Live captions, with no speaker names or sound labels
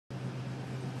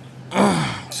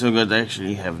So guys, I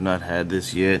actually have not had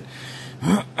this yet.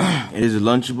 It is a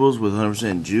Lunchables with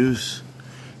 100% juice.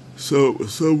 So,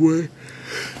 Subway.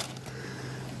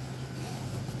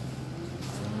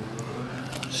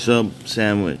 Sub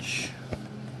sandwich.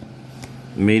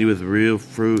 Made with real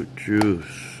fruit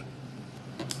juice.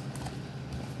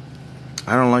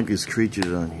 I don't like these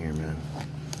creatures on here, man.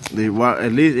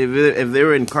 At least if they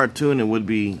were in cartoon, it would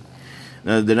be.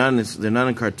 No, they're not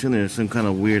in cartoon. There's some kind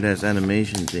of weird ass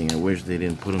animation thing. I wish they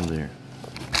didn't put them there.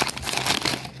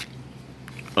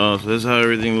 Oh, so this is how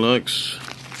everything looks.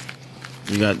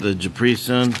 You got the Capri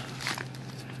Sun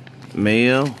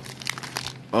mayo.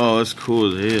 Oh, it's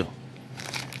cool as hell.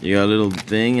 You got a little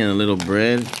thing and a little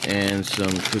bread and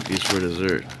some cookies for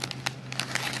dessert.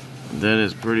 That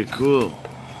is pretty cool.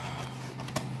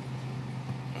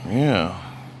 Yeah.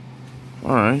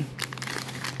 Alright.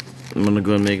 I'm gonna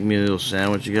go and make me a little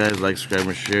sandwich, you guys. Like, subscribe,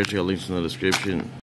 and share. Check out links in the description.